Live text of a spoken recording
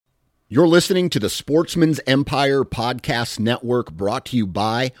You're listening to the Sportsman's Empire Podcast Network, brought to you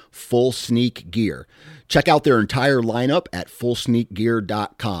by Full Sneak Gear. Check out their entire lineup at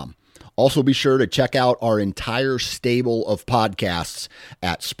fullsneakgear.com. Also be sure to check out our entire stable of podcasts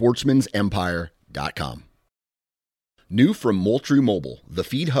at sportsmansempire.com. New from Moultrie Mobile, the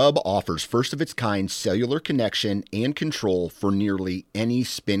Feed Hub offers first-of-its-kind cellular connection and control for nearly any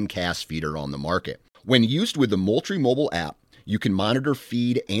spin cast feeder on the market. When used with the Moultrie Mobile app, you can monitor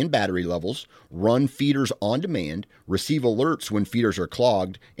feed and battery levels, run feeders on demand, receive alerts when feeders are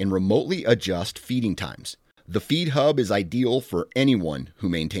clogged, and remotely adjust feeding times. The Feed Hub is ideal for anyone who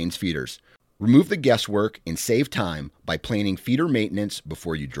maintains feeders. Remove the guesswork and save time by planning feeder maintenance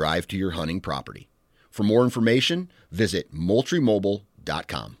before you drive to your hunting property. For more information, visit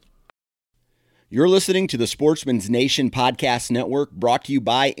MoultrieMobile.com. You're listening to the Sportsman's Nation Podcast Network, brought to you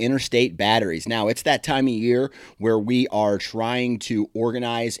by Interstate Batteries. Now, it's that time of year where we are trying to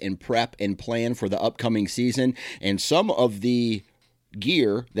organize and prep and plan for the upcoming season, and some of the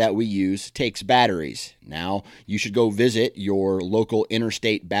gear that we use takes batteries. Now, you should go visit your local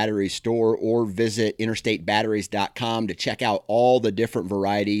Interstate Battery store or visit interstatebatteries.com to check out all the different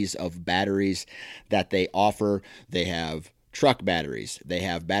varieties of batteries that they offer. They have truck batteries. They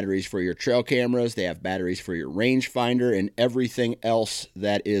have batteries for your trail cameras. They have batteries for your rangefinder and everything else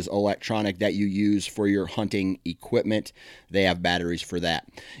that is electronic that you use for your hunting equipment. They have batteries for that.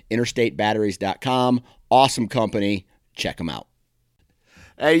 InterstateBatteries.com. Awesome company. Check them out.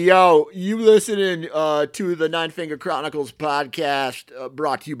 Hey, yo, you listening to the Nine Finger Chronicles podcast,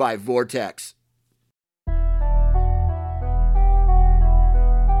 brought to you by Vortex.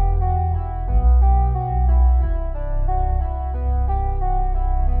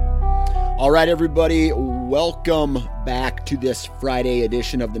 All right, everybody, welcome back to this Friday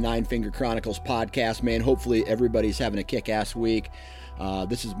edition of the Nine Finger Chronicles podcast. Man, hopefully everybody's having a kick-ass week.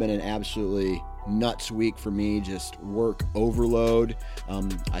 This has been an absolutely nuts week for me, just work overload.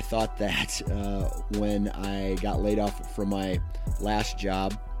 I thought that when I got laid off from my last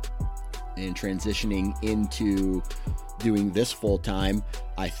job and transitioning into doing this full-time,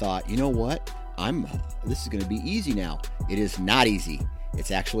 I thought, you know what? This is going to be easy now. It is not easy. It's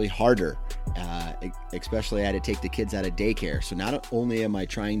actually harder, especially I had to take the kids out of daycare. So not only am I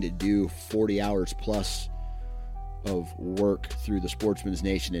trying to do 40 hours plus of work through the Sportsman's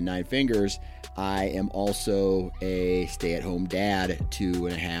Nation and Nine Fingers, I am also a stay-at-home dad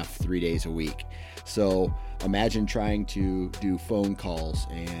 2.5, 3 days a week. So imagine trying to do phone calls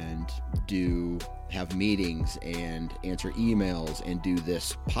and have meetings and answer emails and do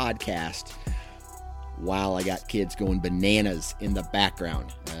this podcast while I got kids going bananas in the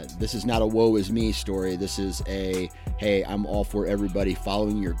background. This is not a woe is me story. This is hey, I'm all for everybody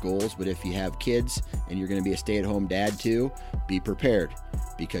following your goals, but if you have kids and you're going to be a stay-at-home dad too, be prepared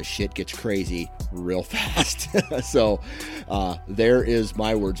because shit gets crazy real fast. So there is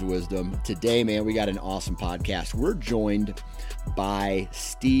my words of wisdom. Today, man, we got an awesome podcast. We're joined by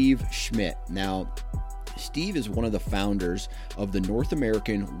Steve Schmidt. Now, Steve is one of the founders of the North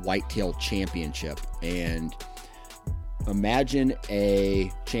American Whitetail Championship. And imagine a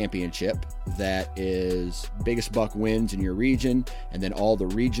championship that is biggest buck wins in your region, and then all the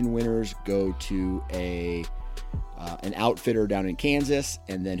region winners go to an outfitter down in Kansas,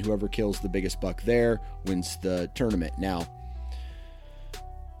 and then whoever kills the biggest buck there wins the tournament. Now,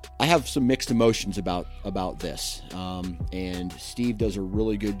 I have some mixed emotions about this, and Steve does a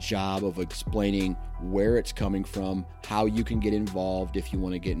really good job of explaining where it's coming from, how you can get involved if you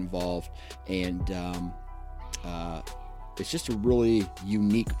want to get involved, and it's just a really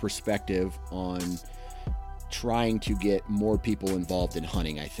unique perspective on trying to get more people involved in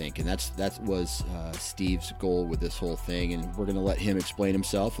hunting, I think, and that was Steve's goal with this whole thing, and we're going to let him explain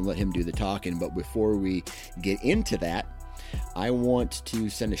himself and let him do the talking. But before we get into that, I want to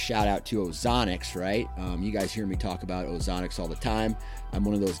send a shout out to Ozonics, right? You guys hear me talk about Ozonics all the time. I'm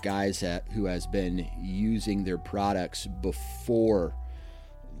one of those guys who has been using their products before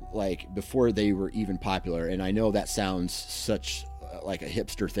they were even popular. And I know that sounds such like a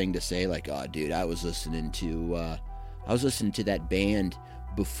hipster thing to say, like, oh, dude, I was listening to that band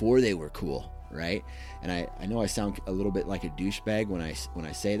before they were cool, right? And I know I sound a little bit like a douchebag when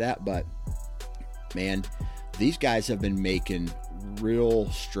I say that, but man, these guys have been making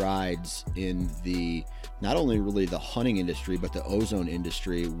real strides in the not only really the hunting industry, but the ozone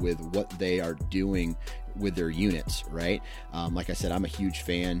industry with what they are doing with their units, right? Like I said, I'm a huge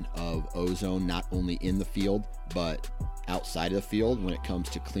fan of ozone, not only in the field, but outside of the field when it comes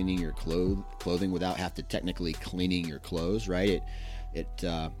to cleaning your clothing without have to technically cleaning your clothes, right? It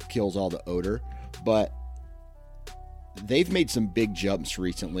kills all the odor. But they've made some big jumps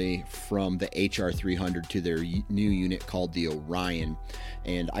recently from the HR300 to their new unit called the Orion.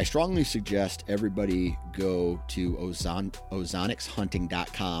 And I strongly suggest everybody go to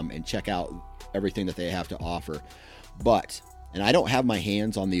ozonicsHunting.com and check out everything that they have to offer. And I don't have my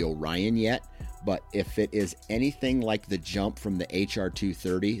hands on the Orion yet, but if it is anything like the jump from the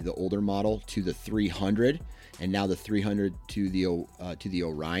HR230, the older model, to the 300, and now the 300 to the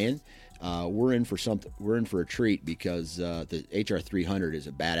Orion, we're in for something. We're in for a treat, because the HR300 is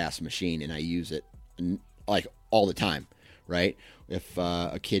a badass machine, and I use it like all the time. Right? If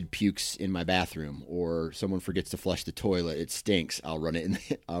a kid pukes in my bathroom or someone forgets to flush the toilet, it stinks, I'll run it in.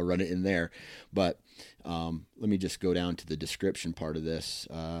 I'll run it in there. But let me just go down to the description part of this.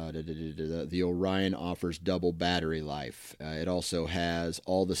 The Orion offers double battery life. It also has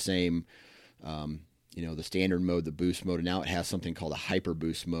all the same, the standard mode, the boost mode, and now it has something called a hyper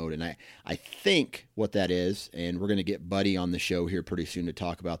boost mode. And I think what that is, and we're going to get Buddy on the show here pretty soon to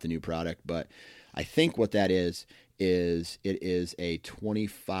talk about the new product, but I think what that is it is a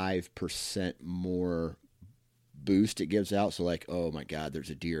 25% more boost it gives out. So like, oh my God, there's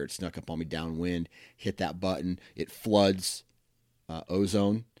a deer. It snuck up on me downwind. Hit that button. It floods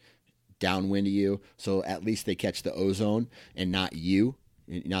ozone downwind of you. So at least they catch the ozone and not you,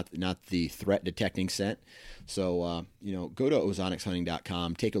 not the threat detecting scent. So, go to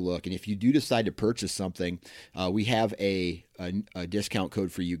ozonicsHunting.com, take a look. And if you do decide to purchase something, we have a discount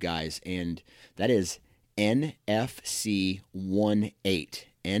code for you guys, and that is NFC18.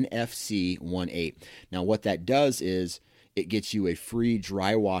 NFC18. Now, what that does is it gets you a free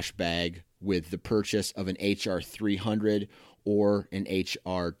dry wash bag with the purchase of an HR300 or an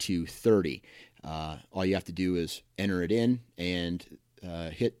HR230. All you have to do is enter it in and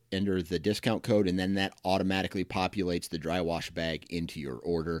enter the discount code, and then that automatically populates the dry wash bag into your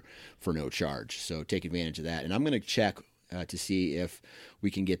order for no charge. So take advantage of that. And I'm going to check to see if we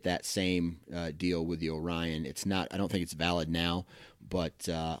can get that same deal with the Orion. I don't think it's valid now, but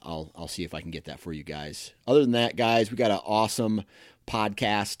I'll see if I can get that for you guys. Other than that, guys, we got an awesome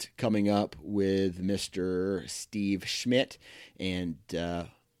podcast coming up with Mr. Steve Schmidt, and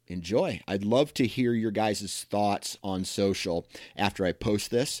enjoy. I'd love to hear your guys' thoughts on social after I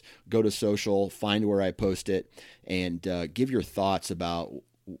post this. Go to social, find where I post it, and give your thoughts about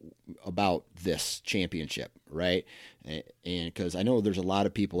this championship, right? And because I know there's a lot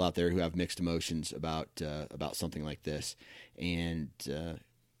of people out there who have mixed emotions about something like this, and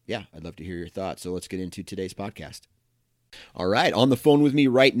I'd love to hear your thoughts. So let's get into today's podcast. All right, on the phone with me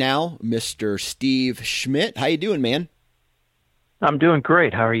right now, Mr. Steve Schmidt. How you doing, man? I'm doing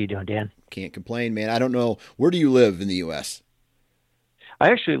great. How are you doing, Dan? Can't complain, man. I don't know. Where do you live in the U.S.? I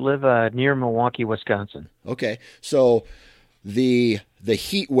actually live near Milwaukee, Wisconsin. Okay, so the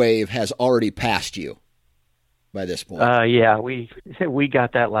heat wave has already passed you by this point. Yeah, we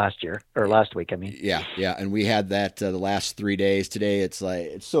got that last week. I mean, yeah, and we had that the last 3 days. Today, it's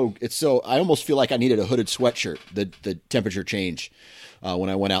so. I almost feel like I needed a hooded sweatshirt. The temperature change when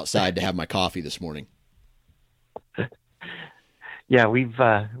I went outside to have my coffee this morning. Yeah, we've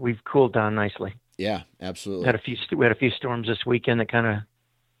cooled down nicely. Yeah, absolutely. We had a few storms this weekend that kind of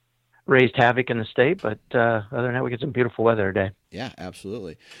raised havoc in the state, but other than that, we get some beautiful weather today. Yeah,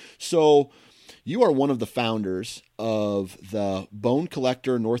 absolutely. So you are one of the founders of the Bone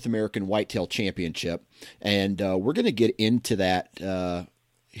Collector North American Whitetail Championship, and we're going to get into that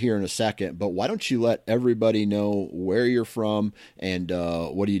here in a second, but why don't you let everybody know where you're from and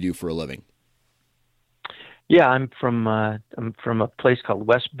what do you do for a living? Yeah, I'm from a place called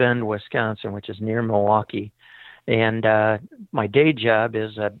West Bend, Wisconsin, which is near Milwaukee. And my day job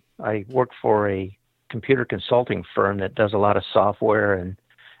is I work for a computer consulting firm that does a lot of software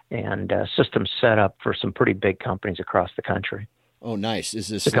and system setup for some pretty big companies across the country. Oh, nice. Is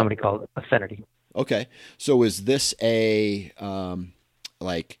this a company called Affinity? Okay. So is this a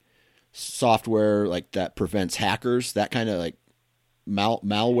like software like that prevents hackers, that kind of like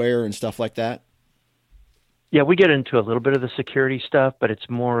malware and stuff like that? Yeah, we get into a little bit of the security stuff, but it's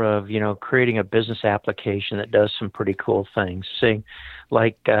more of, creating a business application that does some pretty cool things. Say,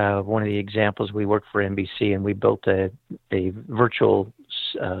 like one of the examples, we worked for NBC and we built a virtual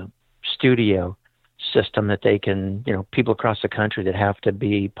studio system that they can, people across the country that have to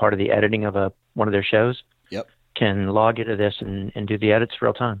be part of the editing of one of their shows can log into this and do the edits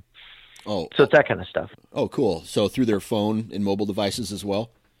real time. Oh, so it's that kind of stuff. Oh, cool. So through their phone and mobile devices as well?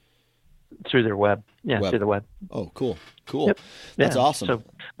 Through their web. Yeah, through the web. Oh, cool. Yep. That's awesome. So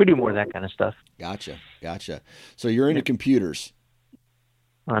we do more of that kind of stuff. Gotcha. So you're into computers.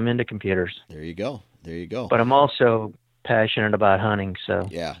 I'm into computers. There you go. But I'm also passionate about hunting, so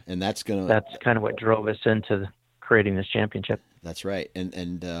yeah, and that's kind of what drove us into creating this championship. That's right,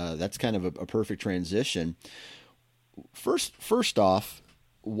 and that's kind of a perfect transition. First off,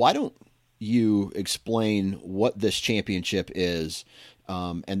 why don't you explain what this championship is,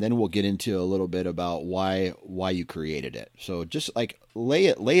 and then we'll get into a little bit about why you created it. So just like lay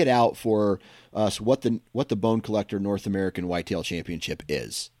it out for us what the Bone Collector North American Whitetail Championship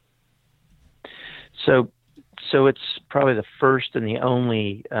is. So it's probably the first and the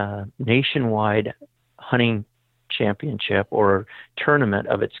only nationwide hunting championship or tournament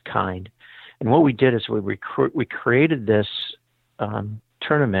of its kind. And what we did is we created this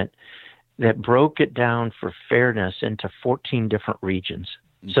tournament that broke it down for fairness into 14 different regions.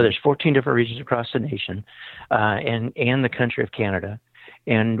 Mm-hmm. So there's 14 different regions across the nation and the country of Canada.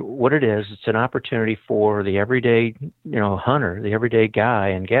 And what it is, it's an opportunity for the everyday, hunter, the everyday guy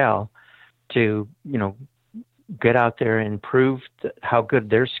and gal to, get out there and prove how good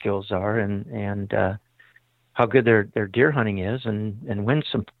their skills are and how good their deer hunting is and win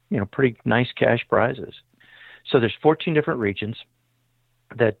some, pretty nice cash prizes. So there's 14 different regions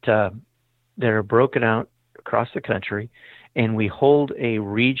that are broken out across the country, and we hold a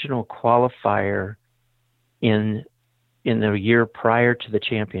regional qualifier in the year prior to the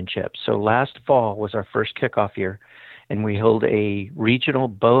championship. So last fall was our first kickoff year, and we hold a regional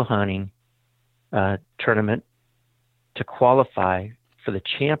bow hunting tournament to qualify for the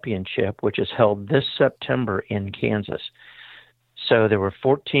championship, which is held this September in Kansas. So there were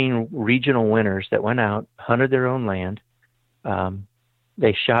 14 regional winners that went out, hunted their own land.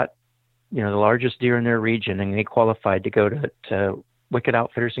 They shot, the largest deer in their region, and they qualified to go to Wicked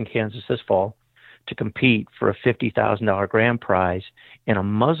Outfitters in Kansas this fall to compete for a $50,000 grand prize in a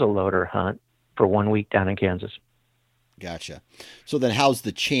muzzleloader hunt for 1 week down in Kansas. Gotcha. So then how's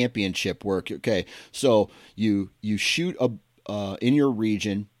the championship work? Okay. So you shoot in your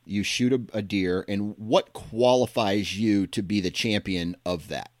region, you shoot a deer, and what qualifies you to be the champion of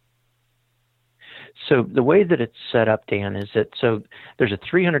that? So the way that it's set up, Dan, is that there's a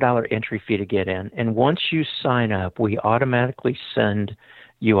 $300 entry fee to get in. And once you sign up, we automatically send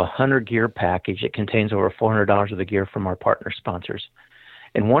you a hunter gear package. It contains over $400 of the gear from our partner sponsors.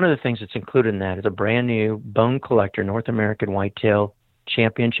 And one of the things that's included in that is a brand new Bone Collector North American Whitetail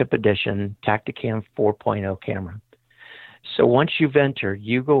Championship Edition Tacticam 4.0 camera. So once you've entered,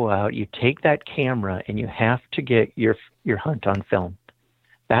 you go out, you take that camera, and you have to get your hunt on film.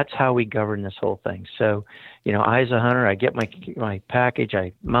 That's how we govern this whole thing. So, I as a hunter, I get my package,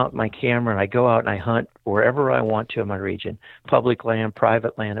 I mount my camera, and I go out and I hunt wherever I want to in my region. Public land,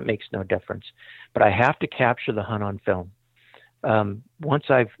 private land, it makes no difference. But I have to capture the hunt on film. Once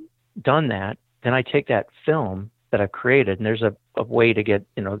I've done that, then I take that film that I've created, and there's a way to get,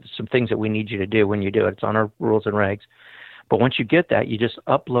 some things that we need you to do when you do it. It's on our rules and regs. But once you get that, you just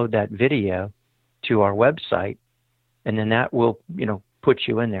upload that video to our website, and then that will, put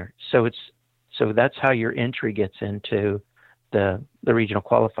you in there. So that's how your entry gets into the regional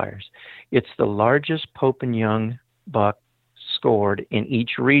qualifiers. It's the largest Pope and Young buck scored in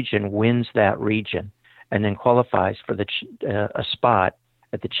each region wins that region, and then qualifies for a spot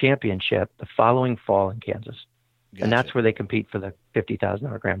at the championship the following fall in Kansas. Gotcha. And that's where they compete for the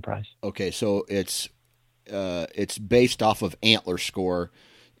 $50,000 grand prize. Okay, so it's based off of antler score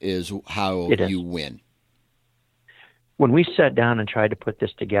is how you win. When we sat down and tried to put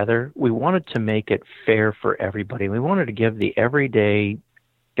this together, we wanted to make it fair for everybody. We wanted to give the everyday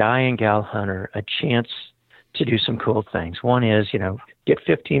guy and gal hunter a chance to do some cool things. One is, get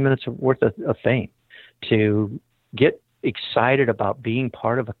 15 minutes worth of fame, to get excited about being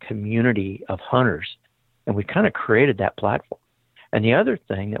part of a community of hunters. And we kind of created that platform. And the other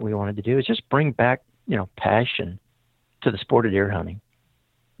thing that we wanted to do is just bring back, passion to the sport of deer hunting.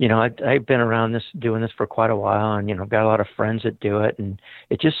 I've been around doing this for quite a while, and, got a lot of friends that do it. And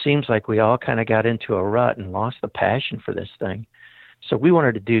it just seems like we all kind of got into a rut and lost the passion for this thing. So we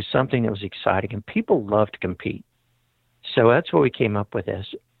wanted to do something that was exciting, and people love to compete. So that's what we came up with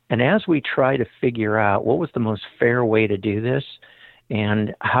this. And as we try to figure out what was the most fair way to do this,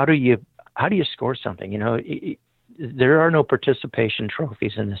 and how do you score something? There are no participation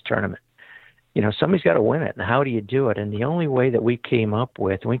trophies in this tournament. Somebody's got to win it, and how do you do it? And the only way that we came up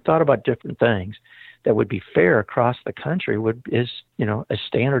with, and we thought about different things that would be fair across the country, is a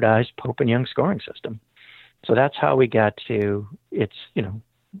standardized Pope and Young scoring system. So that's how we got to it's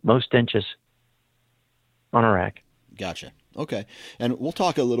most inches on a rack. Gotcha. Okay, and we'll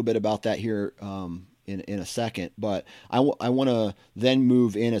talk a little bit about that here in a second, but I want to then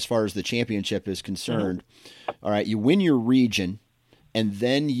move in as far as the championship is concerned. Mm-hmm. All right, you win your region, and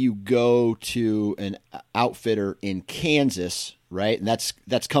then you go to an outfitter in Kansas right? And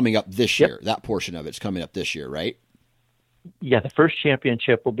that's coming up this year. That portion of it's coming up this year, right? Yeah, the first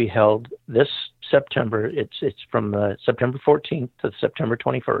championship will be held this September. It's from September 14th to September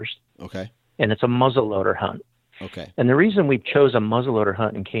 21st. Okay. And it's a muzzleloader hunt. Okay. And the reason we chose a muzzleloader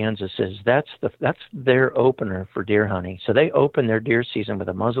hunt in Kansas is that's their opener for deer hunting. So they open their deer season with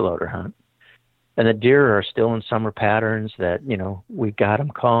a muzzleloader hunt. And the deer are still in summer patterns that, we got them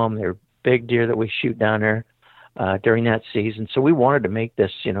calm. They're big deer that we shoot down there during that season. So we wanted to make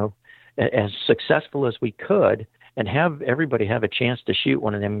this, as successful as we could and have everybody have a chance to shoot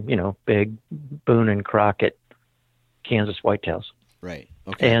one of them, big Boone and Crockett Kansas whitetails. Right.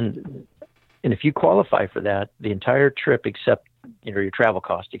 Okay. And if you qualify for that, the entire trip, except your travel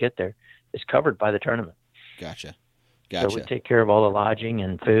cost to get there, is covered by the tournament. Gotcha. So we take care of all the lodging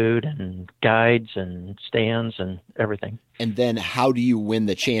and food and guides and stands and everything. And then how do you win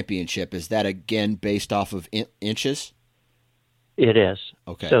the championship? Is that, again, based off of inches? It is.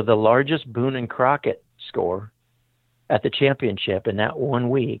 Okay. So the largest Boone and Crockett score at the championship in that 1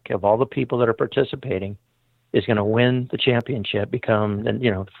 week of all the people that are participating is going to win the championship, become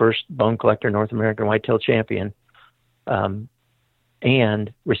the first bone collector North American whitetail champion, and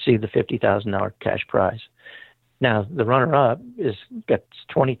receive the $50,000 cash prize. Now, the runner-up gets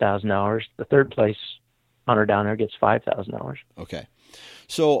 $20,000. The third place hunter down there gets $5,000. Okay.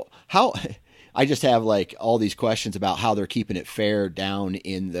 So I just have all these questions about how they're keeping it fair down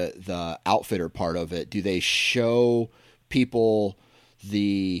in the outfitter part of it. Do they show people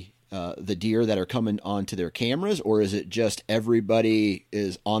the deer that are coming onto their cameras, or is it just everybody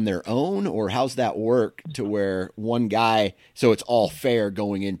is on their own, or how's that work to where one guy, so it's all fair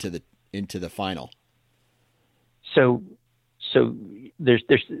going into the final? So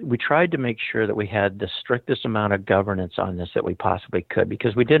we tried to make sure that we had the strictest amount of governance on this that we possibly could,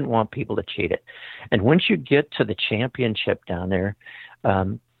 because we didn't want people to cheat it. And once you get to the championship down there,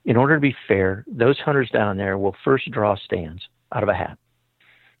 in order to be fair, those hunters down there will first draw stands out of a hat.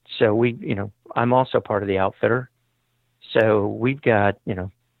 So I'm also part of the outfitter. So we've got,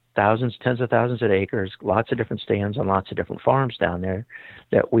 thousands, tens of thousands of acres, lots of different stands on lots of different farms down there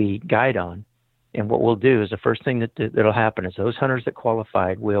that we guide on. And what we'll do is the first thing that'll happen is those hunters that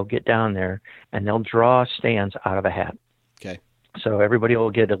qualified will get down there and they'll draw stands out of a hat. Okay. So everybody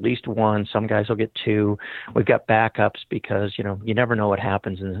will get at least one. Some guys will get two. We've got backups because, you never know what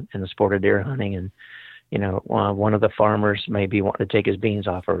happens in the sport of deer hunting. And, one of the farmers may be wanting to take his beans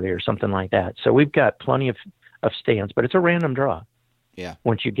off early or something like that. So we've got plenty of stands, but it's a random draw. Yeah.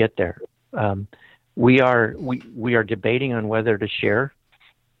 Once you get there, we are debating on whether to share,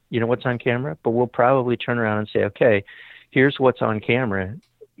 what's on camera, but we'll probably turn around and say, okay, here's what's on camera,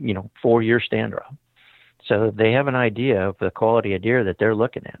 for your stand draw. So they have an idea of the quality of deer that they're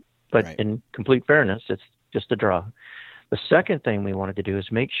looking at. But right. In complete fairness, it's just a draw. The second thing we wanted to do is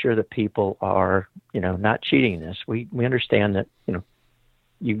make sure that people are, not cheating this. We understand that,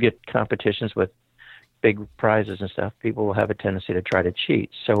 you get competitions with big prizes and stuff. People will have a tendency to try to cheat.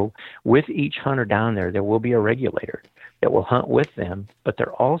 So with each hunter down there will be a regulator that will hunt with them, but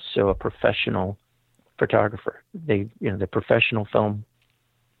they're also a professional photographer. They're professional film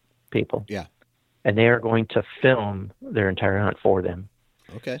people. Yeah. And they are going to film their entire hunt for them.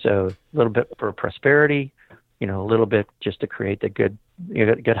 Okay. So a little bit for prosperity, a little bit just to create the good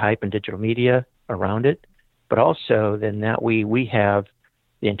hype in digital media around it. But also then that we have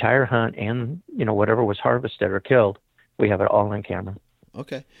the entire hunt and, whatever was harvested or killed, we have it all on camera.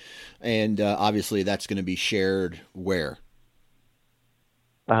 Okay. And obviously that's going to be shared where?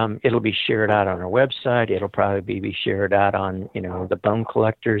 It'll be shared out on our website. It'll probably be shared out on, the bone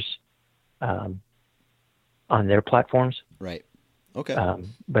collectors on their platforms. Right. Okay.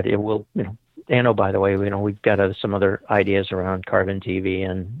 But it will, and by the way, we've got some other ideas around Carbon TV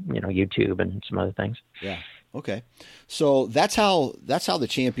and, YouTube and some other things. Yeah. Okay. So that's how the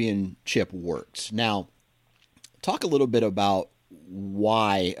championship works. Now, talk a little bit about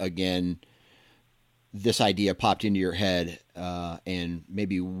why, again, this idea popped into your head, and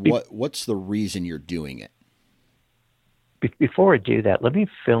maybe what's the reason you're doing it? Before I do that, let me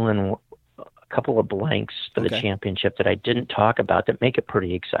fill in a couple of blanks for the championship that I didn't talk about that make it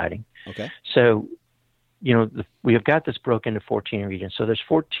pretty exciting. Okay. So, we have got this broken into 14 regions. So there's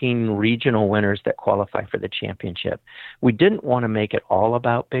 14 regional winners that qualify for the championship. We didn't want to make it all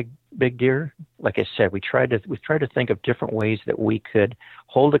about big deer. Like I said, we tried to think of different ways that we could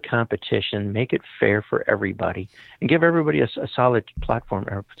hold a competition, make it fair for everybody, and give everybody a solid platform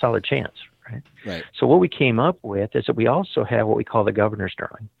or a solid chance. Right. Right. So what we came up with is that we also have what we call the governor's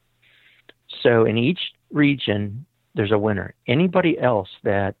drawing. So in each region, there's a winner. Anybody else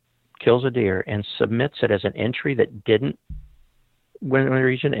that kills a deer and submits it as an entry that didn't win the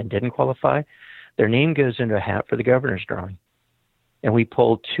region and didn't qualify, their name goes into a hat for the governor's drawing. And we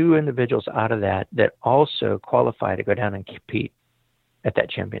pulled 2 individuals out of that also qualify to go down and compete at that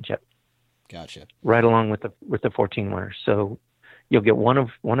championship. Gotcha. Right along with the 14 winners. So you'll get one of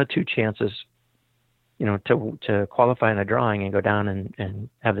 2 chances, to qualify in a drawing and go down and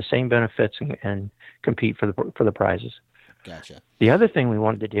have the same benefits and compete for the prizes. Gotcha. The other thing we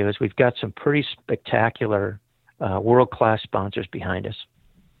wanted to do is we've got some pretty spectacular world-class sponsors behind us.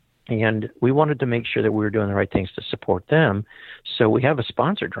 And we wanted to make sure that we were doing the right things to support them. So we have a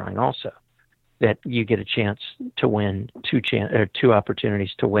sponsor drawing also that you get a chance to win 2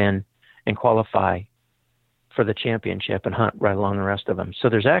 opportunities to win and qualify for the championship and hunt right along the rest of them. So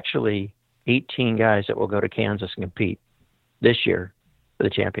there's actually 18 guys that will go to Kansas and compete this year for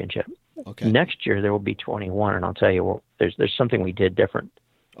the championship. Okay. Next year there will be 21, and I'll tell you, well, there's something we did different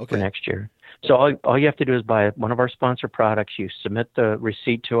for next year. So all you have to do is buy one of our sponsor products. You submit the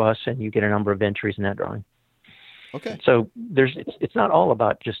receipt to us, and you get a number of entries in that drawing. Okay. So it's not all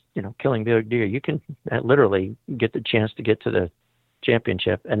about just killing big deer. You can literally get the chance to get to the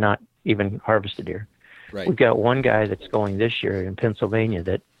championship and not even harvest a deer. Right. We've got one guy that's going this year in Pennsylvania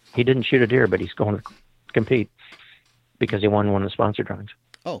that he didn't shoot a deer, but he's going to compete because he won one of the sponsor drawings.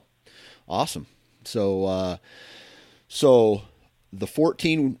 Oh, awesome! So the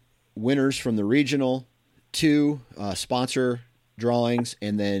 14 winners from the regional, 2 sponsor drawings,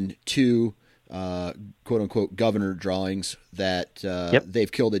 and then 2 quote unquote governor drawings that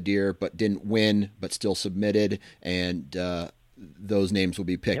they've killed a deer but didn't win but still submitted, and those names will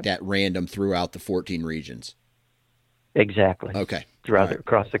be picked at random throughout the 14 regions. Exactly. Okay. Throughout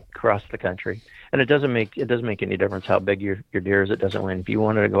across the country, and it doesn't make any difference how big your deer is. It doesn't win. If you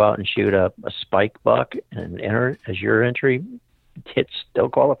wanted to go out and shoot a spike buck and enter as your entry, it still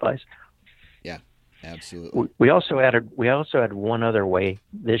qualifies. Yeah, absolutely. We also added one other way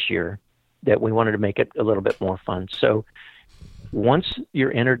this year that we wanted to make it a little bit more fun. So once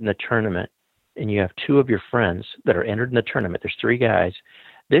you're entered in the tournament and you have 2 of your friends that are entered in the tournament, there's 3 guys.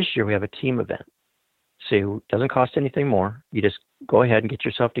 This year we have a team event. So it doesn't cost anything more. You just go ahead and get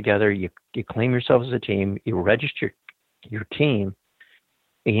yourself together. You claim yourself as a team. You register your team,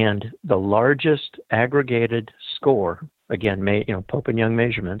 and the largest aggregated score, again, Pope and Young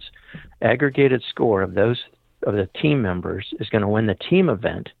measurements, aggregated score of the team members is going to win the team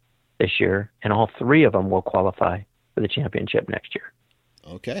event this year, and all 3 of them will qualify for the championship next year.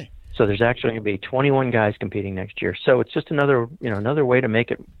 Okay. So there's actually going to be 21 guys competing next year. So it's just another way to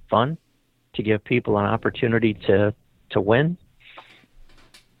make it fun, to give people an opportunity to win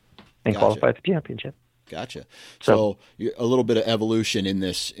and qualify for the championship. Gotcha. So a little bit of evolution in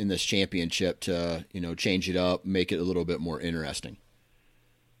this championship to change it up, make it a little bit more interesting.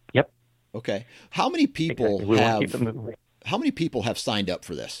 Yep. Okay. How many people have signed up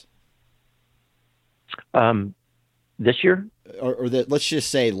for this? This year, or let's just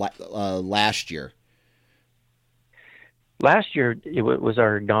say last year. Last year it was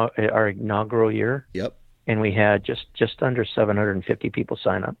our inaugural year. Yep. And we had just under 750 people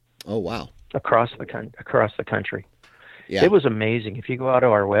sign up. Oh wow! Across the country. Yeah. It was amazing. If you go out to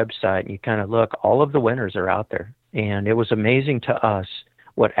our website and you kind of look, all of the winners are out there, and it was amazing to us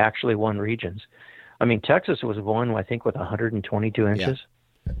what actually won regions. I mean, Texas was one, I think, with 122 inches.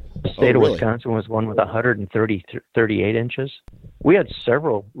 Yeah. The state of really? Wisconsin was one with 38 inches. We had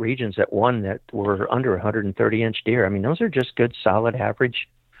several regions that won that were under 130-inch deer. I mean, those are just good, solid, average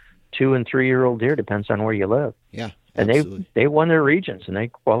 2- and 3-year-old deer, depends on where you live. Yeah, absolutely. And they won their regions, and they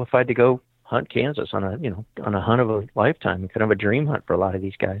qualified to go hunt Kansas on a hunt of a lifetime, kind of a dream hunt for a lot of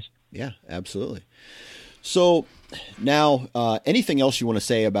these guys. Yeah, absolutely. So now, anything else you want to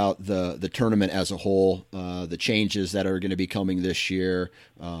say about the tournament as a whole, the changes that are going to be coming this year,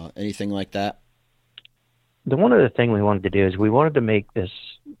 anything like that? The one other thing we wanted to do is we wanted to make this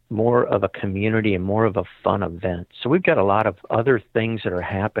more of a community and more of a fun event. So we've got a lot of other things that are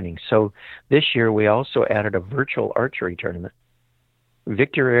happening. So this year we also added a virtual archery tournament.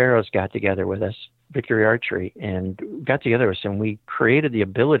 Victory Arrows got together with us, Victory Archery, and got together with us, and we created the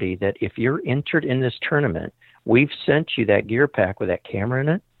ability that if you're entered in this tournament, we've sent you that gear pack with that camera in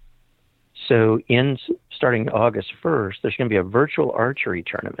it. So starting August 1st, there's going to be a virtual archery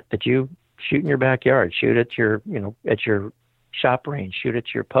tournament that you shoot in your backyard, shoot at your shop range, shoot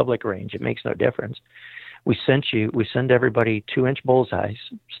at your public range. It makes no difference. We send everybody 2-inch bullseyes,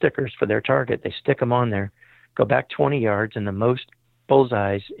 stickers for their target. They stick them on there, go back 20 yards, and the most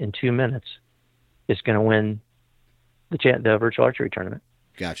bullseyes in 2 minutes is going to win the virtual archery tournament.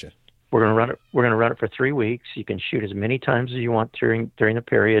 Gotcha. We're going to run it for 3 weeks. You can shoot as many times as you want during the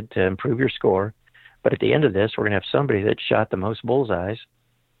period to improve your score. But at the end of this, we're going to have somebody that shot the most bullseyes,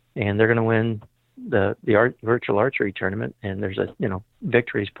 and they're going to win the virtual archery tournament. And there's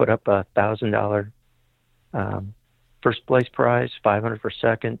victories put up $1,000 first place prize, 500 for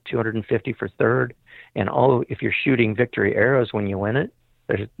second, 250 for third, and if you're shooting victory arrows when you win it,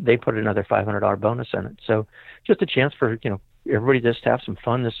 they put another $500 bonus in it. So just a chance for everybody just to have some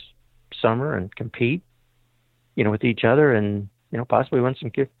fun this summer and compete, with each other, and possibly win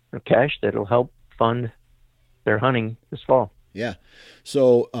some cash that'll help fund their hunting this fall. Yeah.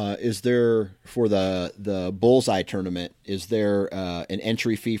 So, is there, for the bullseye tournament, is there an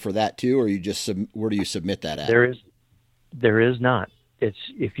entry fee for that too, or you just where do you submit that at? There is not. It's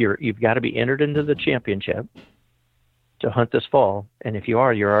you've got to be entered into the championship to hunt this fall, and if you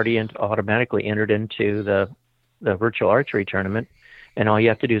are, you're already automatically entered into the virtual archery tournament. And all you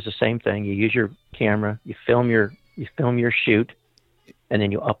have to do is the same thing. You use your camera, you film your shoot, and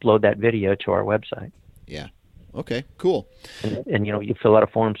then you upload that video to our website. Yeah. Okay, cool. And you fill out a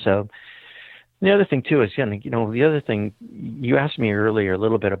form. So the other thing too is, the other thing you asked me earlier a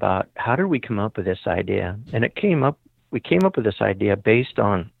little bit about how did we come up with this idea? And we came up with this idea based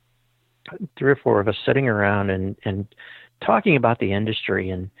on 3 or 4 of us sitting around and talking about the industry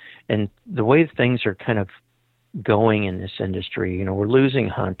and the way things are kind of going in this industry. We're losing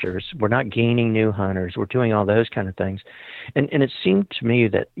hunters. We're not gaining new hunters. We're doing all those kind of things. And it seemed to me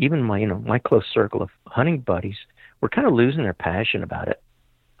that even my close circle of hunting buddies were kind of losing their passion about it.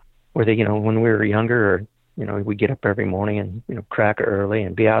 Where they, when we were younger, or, we get up every morning and, crack early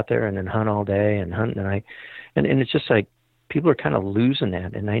and be out there and then hunt all day and hunt at night. And it's just like people are kind of losing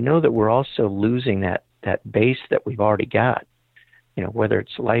that. And I know that we're also losing that base that we've already got. Whether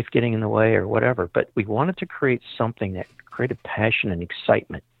it's life getting in the way or whatever, but we wanted to create something that created passion and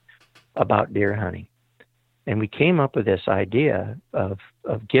excitement about deer hunting. And we came up with this idea of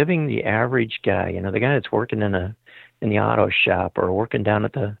giving the average guy, the guy that's working in the auto shop or working down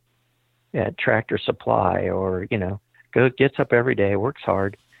at Tractor Supply or, gets up every day, works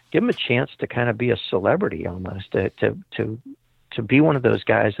hard, give them a chance to kind of be a celebrity almost, to be one of those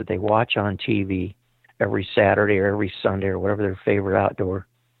guys that they watch on TV every Saturday or every Sunday or whatever their favorite outdoor,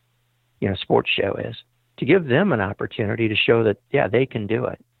 sports show is, to give them an opportunity to show that, yeah, they can do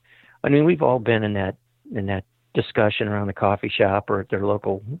it. I mean, we've all been in that discussion around the coffee shop or at their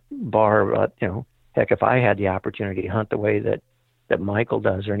local bar about, heck, if I had the opportunity to hunt the way that Michael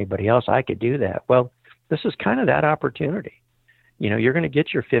does or anybody else, I could do that. Well, this is kind of that opportunity. You're going to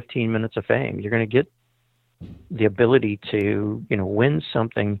get your 15 minutes of fame. You're going to get the ability to, win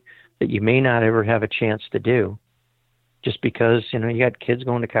something that you may not ever have a chance to do just because, you got kids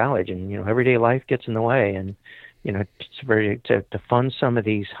going to college and, everyday life gets in the way. And, it's to fund some of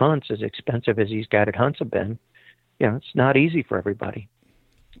these hunts, as expensive as these guided hunts have been, it's not easy for everybody.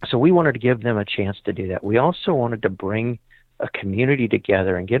 So we wanted to give them a chance to do that. We also wanted to bring a community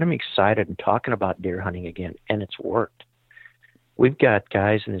together and get them excited and talking about deer hunting again. And it's worked. We've got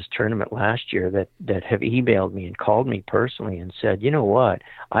guys in this tournament last year that have emailed me and called me personally and said, you know what,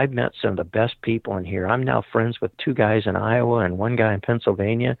 I've met some of the best people in here. I'm now friends with 2 guys in Iowa and 1 guy in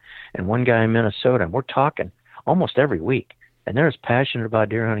Pennsylvania and 1 guy in Minnesota. And we're talking almost every week. And they're as passionate about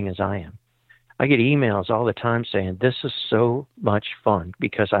deer hunting as I am. I get emails all the time saying, this is so much fun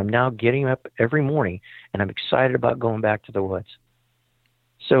because I'm now getting up every morning and I'm excited about going back to the woods.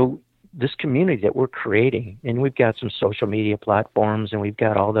 So this community that we're creating, and we've got some social media platforms and we've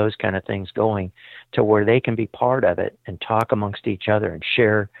got all those kind of things going to where they can be part of it and talk amongst each other and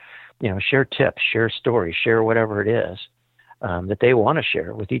share tips, share stories, share whatever it is that they want to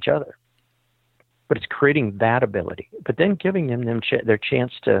share with each other. But it's creating that ability, but then giving them their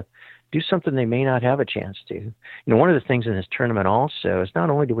chance to do something they may not have a chance to. One of the things in this tournament also is not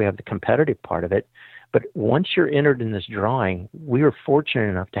only do we have the competitive part of it, but once you're entered in this drawing, we were fortunate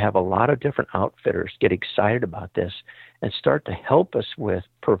enough to have a lot of different outfitters get excited about this and start to help us with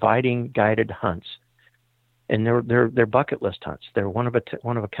providing guided hunts. And they're bucket list hunts. They're one of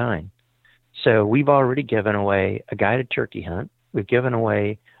a kind. So we've already given away a guided turkey hunt. We've given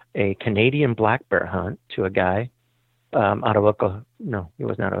away a Canadian black bear hunt to a guy out of Oklahoma. No, he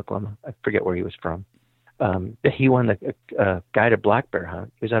was not Oklahoma. I forget where he was from. He won the guided black bear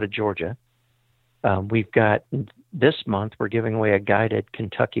hunt. He was out of Georgia. We've got this month, we're giving away a guided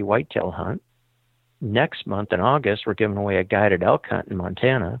Kentucky whitetail hunt. Next month in August, we're giving away a guided elk hunt in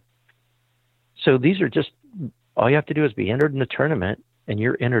Montana. So these are just, all you have to do is be entered in the tournament and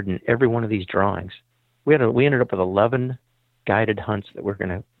you're entered in every one of these drawings. We ended up with 11 guided hunts that we're going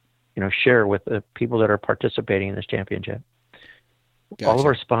to, share with the people that are participating in this championship. Gotcha. All of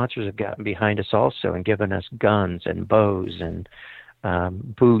our sponsors have gotten behind us also and given us guns and bows and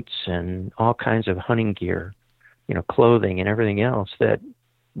boots and all kinds of hunting gear, clothing and everything else that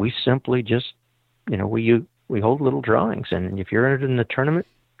we simply just, we hold little drawings. And if you're entered in the tournament,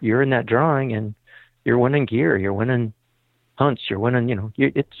 you're in that drawing and you're winning gear, you're winning hunts, you're winning,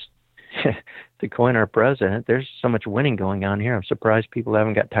 it's, to coin our president, there's so much winning going on here. I'm surprised people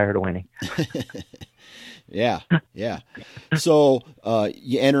haven't got tired of winning. Yeah. So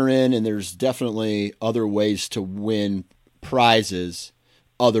you enter in, and there's definitely other ways to win prizes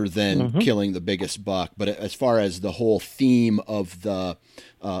other than killing the biggest buck. But as far as the whole theme of the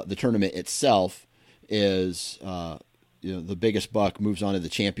tournament itself is, the biggest buck moves on to the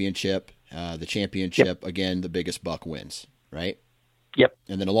championship. The championship, again, the biggest buck wins, right? Yep.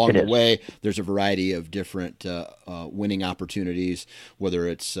 And then along the way, there's a variety of different winning opportunities, whether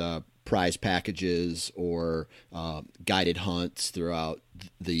it's prize packages or guided hunts throughout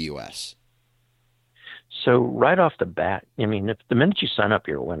the U.S. So right off the bat, if the minute you sign up,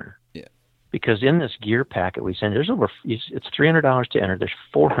 you're a winner. Yeah. Because in this gear packet we send, it's $300 to enter. There's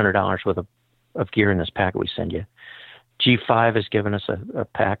 $400 worth of gear in this packet we send you. G5 has given us a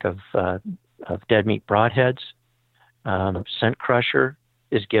pack of dead meat broadheads. Scent Crusher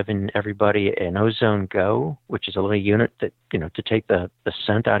is giving everybody an Ozone Go, which is a little unit that, to take the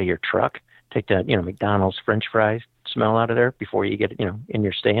scent out of your truck, take that, McDonald's French fries smell out of there before you get it, in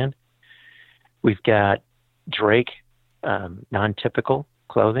your stand. We've got Drake, non-typical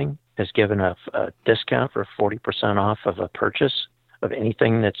clothing has given a discount for 40% off of a purchase of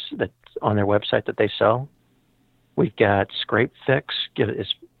anything that's on their website that they sell. We've got Scrape Fix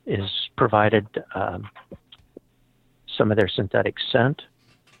is provided some of their synthetic scent.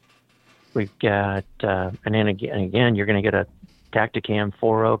 We've got, and again, you're going to get a Tacticam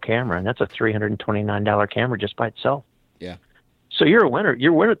 4.0 camera, and that's a $329 camera just by itself. Yeah. So you're a winner.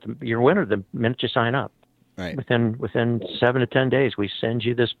 You're a winner the minute you sign up. Right. Within 7 to 10 days, we send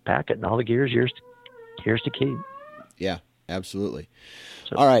you this packet, and all the gear is yours to keep. Yeah, absolutely.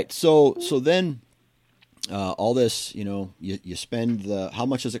 So, all right. So then, all this, you spend how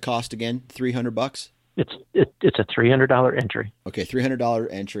much does it cost again? $300? It's a $300 entry. Okay, $300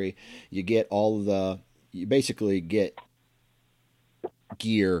 entry. You get you basically get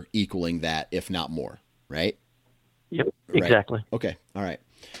gear equaling that, if not more, right? Yep, right. Exactly. Okay, all right.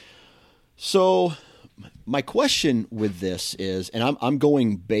 So my question with this is, and I'm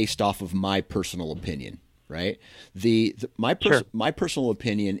going based off of my personal opinion, right? My personal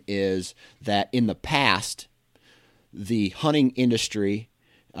opinion is that in the past, the hunting industry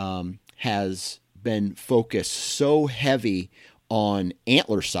has been focused so heavy on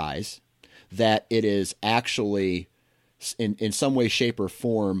antler size that it is actually in some way, shape, or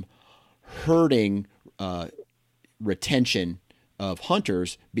form hurting retention of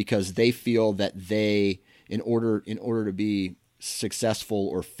hunters, because they feel that in order to be successful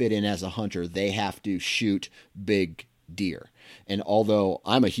or fit in as a hunter, they have to shoot big deer. And although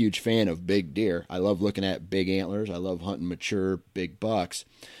I'm a huge fan of big deer, I love looking at big antlers, I love hunting mature big bucks.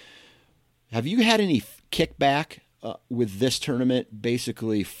 Have you had any kickback with this tournament,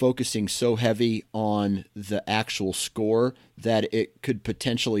 basically focusing so heavy on the actual score that it could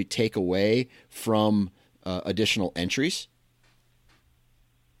potentially take away from additional entries?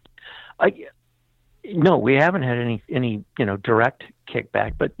 No, we haven't had any direct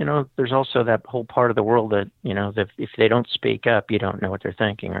kickback, but there's also that whole part of the world that that if they don't speak up, you don't know what they're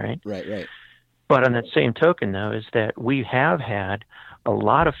thinking, right? Right. But on that same token, though, is that we have had a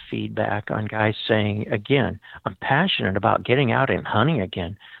lot of feedback on guys saying, again, I'm passionate about getting out and hunting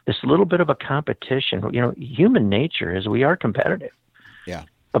again. This little bit of a competition, human nature is we are competitive. Yeah.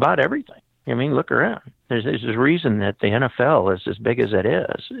 About everything. Look around. There's a reason that the NFL is as big as it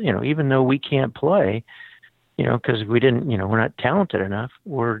is. Even though we can't play, because we didn't, we're not talented enough.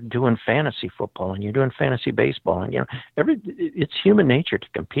 We're doing fantasy football, and you're doing fantasy baseball, and it's human nature to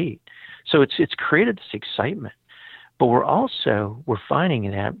compete. So it's created this excitement. But we're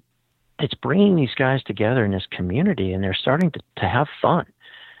finding that it's bringing these guys together in this community, and they're starting to have fun,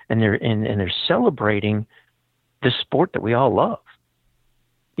 and they're celebrating this sport that we all love,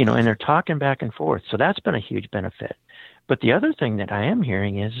 and they're talking back and forth. So that's been a huge benefit. But the other thing that I am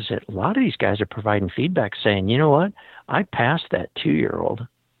hearing is that a lot of these guys are providing feedback saying, you know what, I passed that 2-year-old,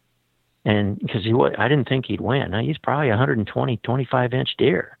 and because I didn't think he'd win. Now, he's probably 120, 25-inch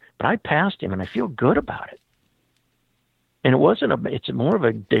deer, but I passed him, and I feel good about it. And it's more of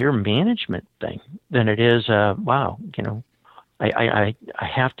a deer management thing than it is, wow, I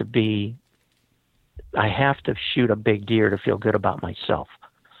have to shoot a big deer to feel good about myself.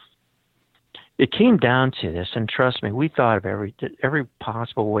 it came down to this, and trust me, we thought of every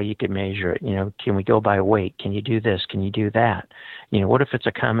possible way you could measure it. Can we go by weight? Can you do this? Can you do that? What if it's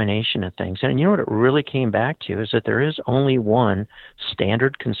a combination of things? And what it really came back to is that there is only one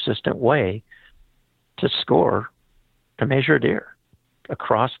standard, consistent way to measure a deer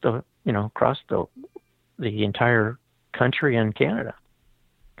across the entire country and Canada.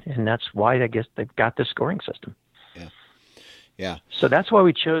 And that's why I guess they've got this scoring system. Yeah. So that's why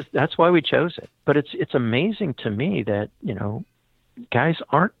we chose it. But it's amazing to me that, guys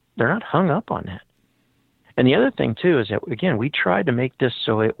they're not hung up on that. And the other thing too is that, again, we tried to make this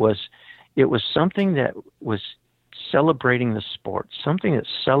so it was something that was celebrating the sport, something that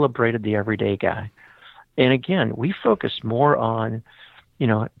celebrated the everyday guy. And again, we focused more on,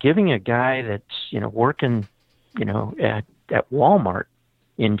 giving a guy that's, working, at Walmart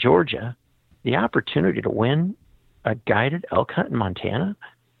in Georgia, the opportunity to win a guided elk hunt in Montana.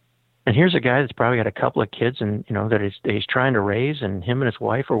 And here's a guy that's probably got a couple of kids and, that he's trying to raise, and him and his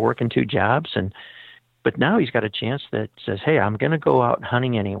wife are working 2 jobs. But now he's got a chance that says, hey, I'm going to go out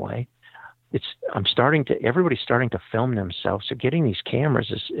hunting anyway. Everybody's starting to film themselves. So getting these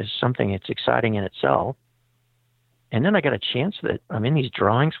cameras is something that's exciting in itself. And then I got a chance that I'm in these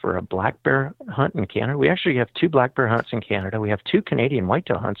drawings for a black bear hunt in Canada. We actually have 2 black bear hunts in Canada. We have 2 Canadian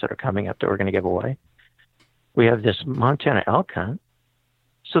whitetail hunts that are coming up that we're going to give away. We have this Montana elk hunt.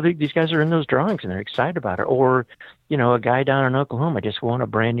 So these guys are in those drawings and they're excited about it. Or, a guy down in Oklahoma just won a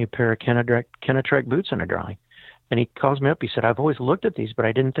brand new pair of Kenetrek boots in a drawing. And he calls me up. He said, I've always looked at these, but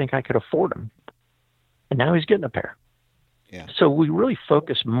I didn't think I could afford them. And now he's getting a pair. Yeah. So we really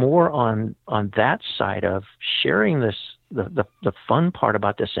focus more on that side of sharing the fun part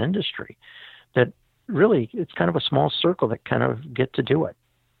about this industry, that really it's kind of a small circle that kind of get to do it.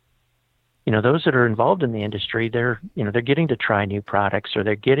 Those that are involved in the industry, they're getting to try new products, or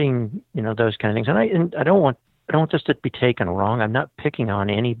they're getting, those kind of things. And I don't want this to be taken wrong. I'm not picking on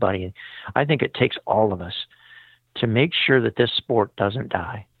anybody. I think it takes all of us to make sure that this sport doesn't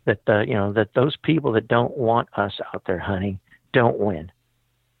die, that that those people that don't want us out there hunting don't win.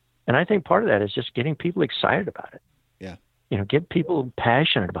 And I think part of that is just getting people excited about it. Yeah. Get people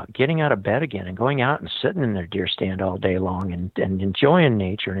passionate about getting out of bed again and going out and sitting in their deer stand all day long and enjoying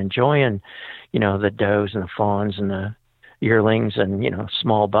nature and enjoying, the does and the fawns and the yearlings and,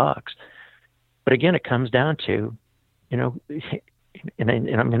 small bucks. But again, it comes down to, and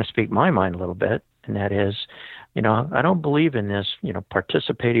I'm going to speak my mind a little bit, and that is, I don't believe in this,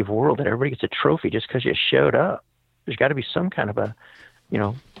 participative world that everybody gets a trophy just because you showed up. There's got to be some kind of a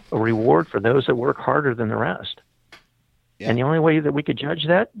reward for those that work harder than the rest. Yeah. And the only way that we could judge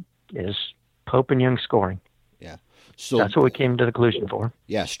that is Pope and Young scoring. Yeah. So that's what we came to the conclusion for.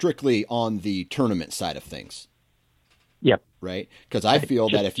 Yeah. Strictly on the tournament side of things. Yep. Right. Because I feel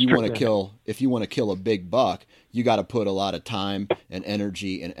that if you want to kill a big buck, you got to put a lot of time and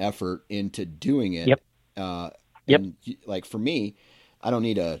energy and effort into doing it. Yep. And like for me, I don't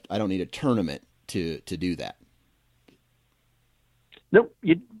need a tournament to do that. No,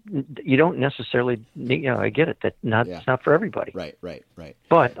 you don't necessarily need, I get it that it's not for everybody. Right.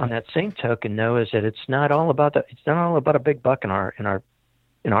 But on that same token, though, is that it's not all about a big buck in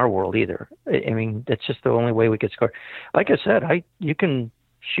our world either. I mean, that's just the only way we could score. Like I said, you can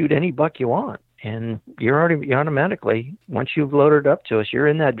shoot any buck you want, and you automatically, once you've loaded up to us, you're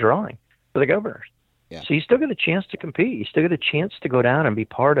in that drawing for the Governors. Yeah. So you still get a chance to compete. You still get a chance to go down and be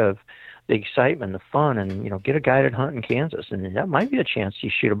part of the excitement, the fun, and, get a guided hunt in Kansas. And that might be a chance you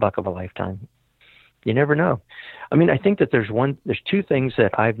shoot a buck of a lifetime. You never know. I mean, I think that there's 2 things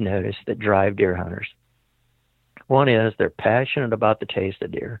that I've noticed that drive deer hunters. One is they're passionate about the taste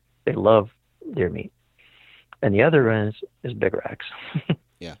of deer. They love deer meat. And the other is big racks.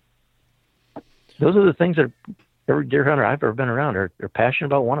 Yeah. Those are the things that every deer hunter I've ever been around are passionate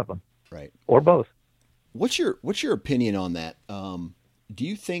about one of them. Right. Or both. What's your opinion on that? Do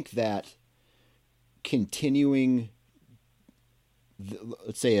you think that continuing,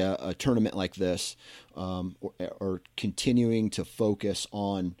 let's say a tournament like this, or continuing to focus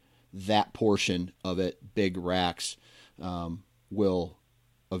on that portion of it, big racks, will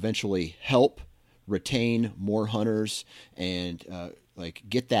eventually help retain more hunters and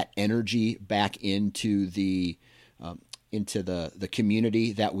get that energy back into the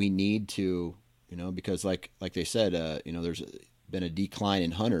community that we need to, because like they said, there's been a decline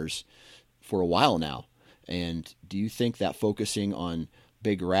in hunters for a while now. And do you think that focusing on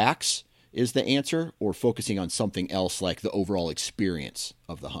big racks is the answer, or focusing on something else like the overall experience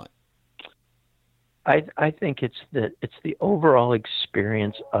of the hunt? I think it's the overall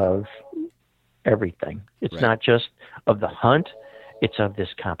experience of everything. It's right. Not just of the hunt. It's of this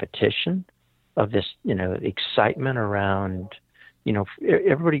competition, of this, excitement around,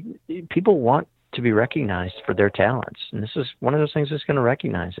 people want to be recognized for their talents. And this is one of those things that's going to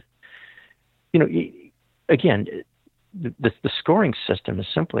recognize it. Again, the scoring system is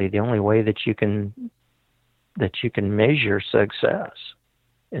simply the only way that you can measure success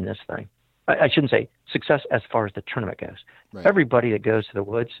in this thing. I shouldn't say success as far as the tournament goes. Right. Everybody that goes to the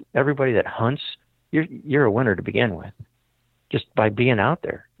woods, everybody that hunts, you're a winner to begin with, just by being out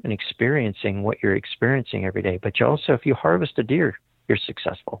there and experiencing what you're experiencing every day. But if you harvest a deer, you're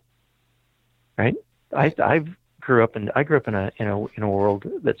successful, right? I grew up in a world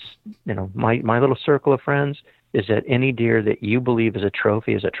that's, my little circle of friends is that any deer that you believe is a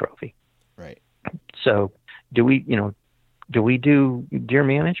trophy is a trophy. Right. So do we do deer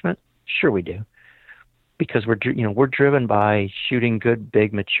management? Sure we do, because we're driven by shooting good,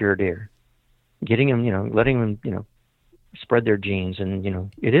 big, mature deer, getting them, letting them, spread their genes. And,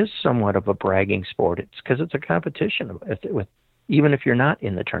 it is somewhat of a bragging sport. It's because it's a competition with, even if you're not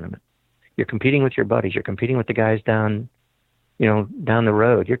in the tournament, you're competing with your buddies, you're competing with the guys down the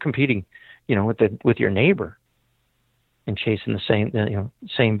road, you're competing, with your neighbor and chasing the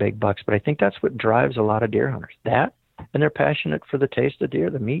same big bucks. But I think that's what drives a lot of deer hunters, and they're passionate for the taste of deer,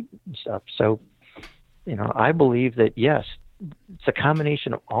 the meat and stuff. So, I believe that, yes, it's a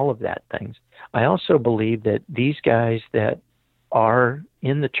combination of all of that things. I also believe that these guys that are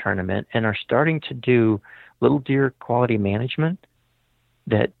in the tournament and are starting to do little deer quality management,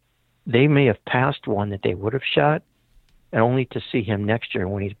 that they may have passed one that they would have shot, and only to see him next year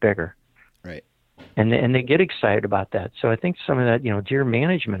when he's bigger. Right. And they get excited about that. So I think some of that, deer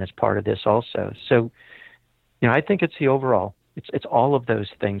management is part of this also. So, I think it's the overall. It's all of those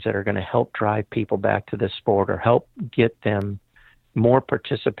things that are going to help drive people back to this sport, or help get them more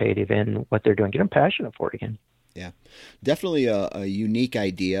participative in what they're doing, get them passionate for it again. Yeah, definitely a unique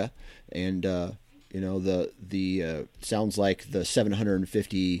idea, and the sounds like the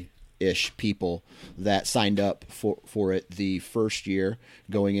 750-ish people that signed up for it the first year,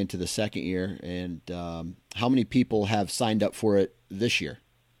 going into the second year, and how many people have signed up for it this year?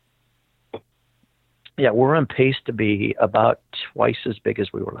 Yeah, we're on pace to be about twice as big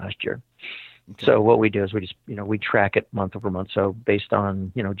as we were last year. Okay. So what we do is we just, we track it month over month. So based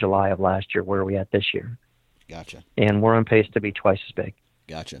on, July of last year, where are we at this year? Gotcha. And we're on pace to be twice as big.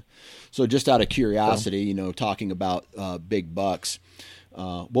 Gotcha. So just out of curiosity, talking about big bucks,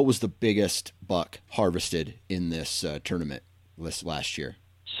 what was the biggest buck harvested in this tournament last year?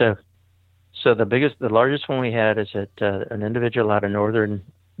 So the largest one we had is at an individual out of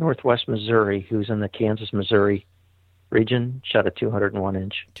northwest Missouri, who's in the Kansas-Missouri region, shot a 201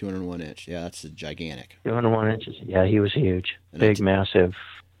 inch. 201 inch. Yeah, that's gigantic. 201 inches. Yeah, he was huge. Big, massive.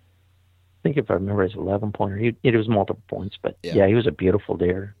 I think if I remember, it was 11 pointer. It was multiple points, but yeah, he was a beautiful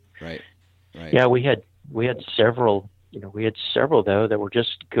deer. Right. Yeah, we had several, though, that were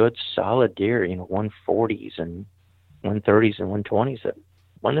just good, solid deer, 140s and 130s and 120s that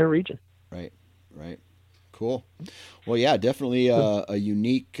won their region. Right. Cool. Well, yeah, definitely a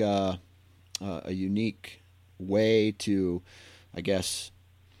unique way to, I guess,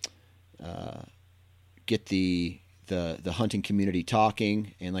 get the hunting community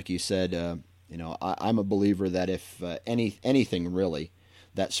talking. And like you said, I'm a believer that if anything really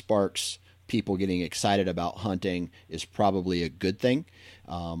that sparks people getting excited about hunting is probably a good thing.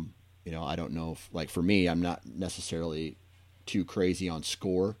 I don't know if, like, for me, I'm not necessarily too crazy on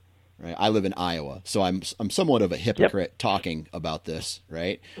score. Right. I live in Iowa, so I'm somewhat of a hypocrite talking about this,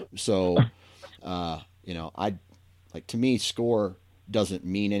 right? So, to me, score doesn't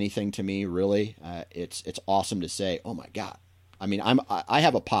mean anything to me, really. It's awesome to say, oh my God. I mean, I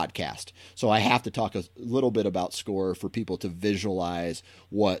have a podcast, so I have to talk a little bit about score for people to visualize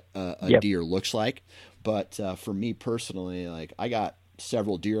what a deer looks like. But for me personally, like, I got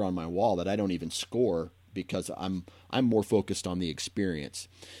several deer on my wall that I don't even score, because I'm more focused on the experience.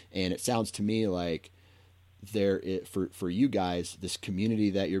 And it sounds to me like for you guys, this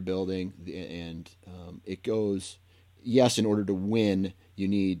community that you're building, and it goes, yes, in order to win, you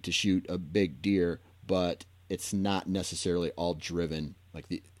need to shoot a big deer, but it's not necessarily all driven, like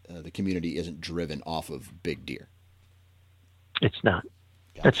the community isn't driven off of big deer. It's not.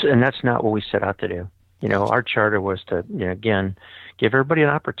 Gotcha. That's not what we set out to do. Our charter was to, again, give everybody an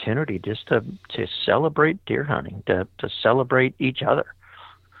opportunity just to celebrate deer hunting, to celebrate each other.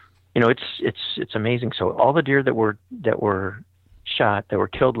 It's amazing. So all the deer that were shot, that were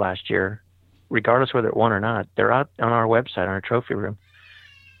killed last year, regardless whether it won or not, they're out on our website, on our trophy room.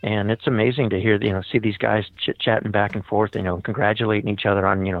 And it's amazing to hear, see these guys chit-chatting back and forth, congratulating each other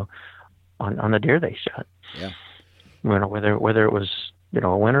on the deer they shot. Yeah. Whether it was,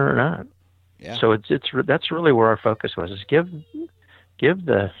 a winner or not. Yeah. So that's really where our focus was, is give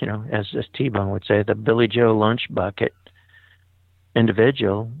the, as T-Bone would say, the Billy Joe lunch bucket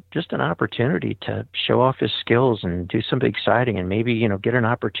individual just an opportunity to show off his skills and do something exciting, and maybe, get an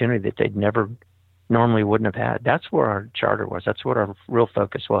opportunity that they'd never normally wouldn't have had. That's where our charter was. That's what our real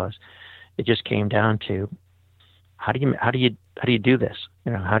focus was. It just came down to how do you do this?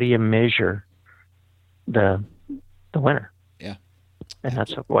 How do you measure the winner? Yeah. And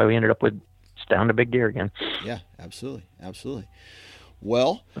that's why we ended up with down to Big Deer again. Yeah, absolutely.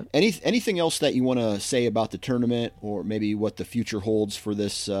 Well, anything else that you want to say about the tournament, or maybe what the future holds for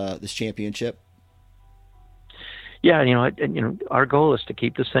this championship? Yeah, our goal is to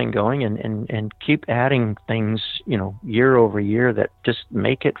keep this thing going and keep adding things, year over year that just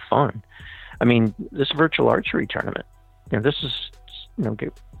make it fun. I mean, this virtual archery tournament, this is,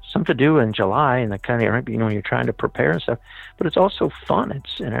 something to do in July, and that kind of, when you're trying to prepare and stuff, but it's also fun.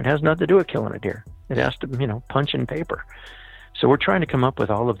 And it has nothing to do with killing a deer. It has to, punch in paper. So we're trying to come up with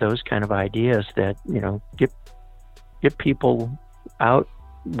all of those kind of ideas that, get people out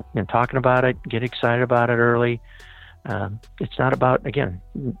and talking about it, get excited about it early. It's not about, again,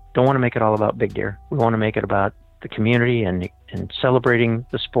 don't want to make it all about Big Deer. We want to make it about the community and celebrating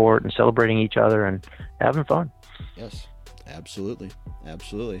the sport and celebrating each other and having fun. Yes, absolutely.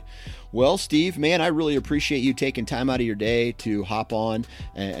 Well, Steve, man, I really appreciate you taking time out of your day to hop on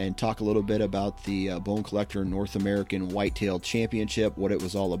and talk a little bit about the Bone Collector North American Whitetail Championship, what it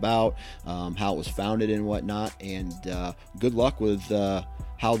was all about, how it was founded and whatnot, and good luck with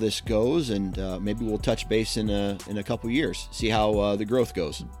how this goes, and maybe we'll touch base in a couple years, see how the growth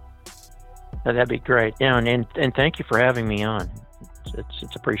goes. That'd be great. Yeah, and thank you for having me on.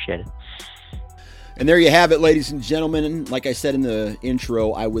 It's appreciated. And there you have it, ladies and gentlemen. Like I said in the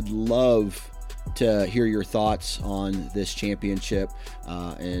intro, I would love to hear your thoughts on this championship,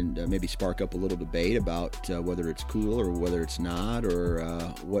 and maybe spark up a little debate about whether it's cool or whether it's not, or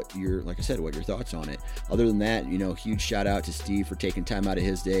what your thoughts on it. Other than that, huge shout out to Steve for taking time out of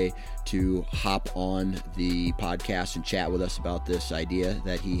his day to hop on the podcast and chat with us about this idea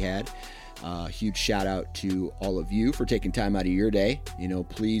that he had. Huge shout out to all of you for taking time out of your day.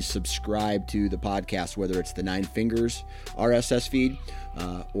 Please subscribe to the podcast, whether it's the Nine Fingers RSS feed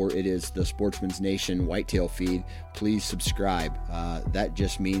or it is the Sportsman's Nation Whitetail feed. Please subscribe. That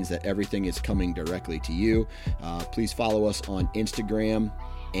just means that everything is coming directly to you. Please follow us on Instagram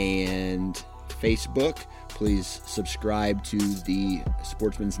and Facebook. Please subscribe to the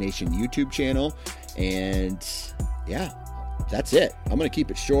Sportsman's Nation YouTube channel. And yeah, that's it. I'm going to keep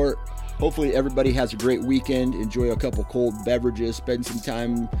it short. Hopefully everybody has a great weekend. Enjoy a couple cold beverages. Spend some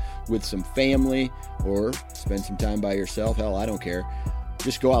time with some family, or spend some time by yourself. Hell, I don't care.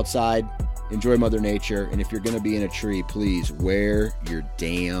 Just go outside, enjoy Mother Nature, and if you're going to be in a tree, please wear your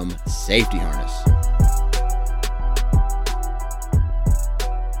damn safety harness.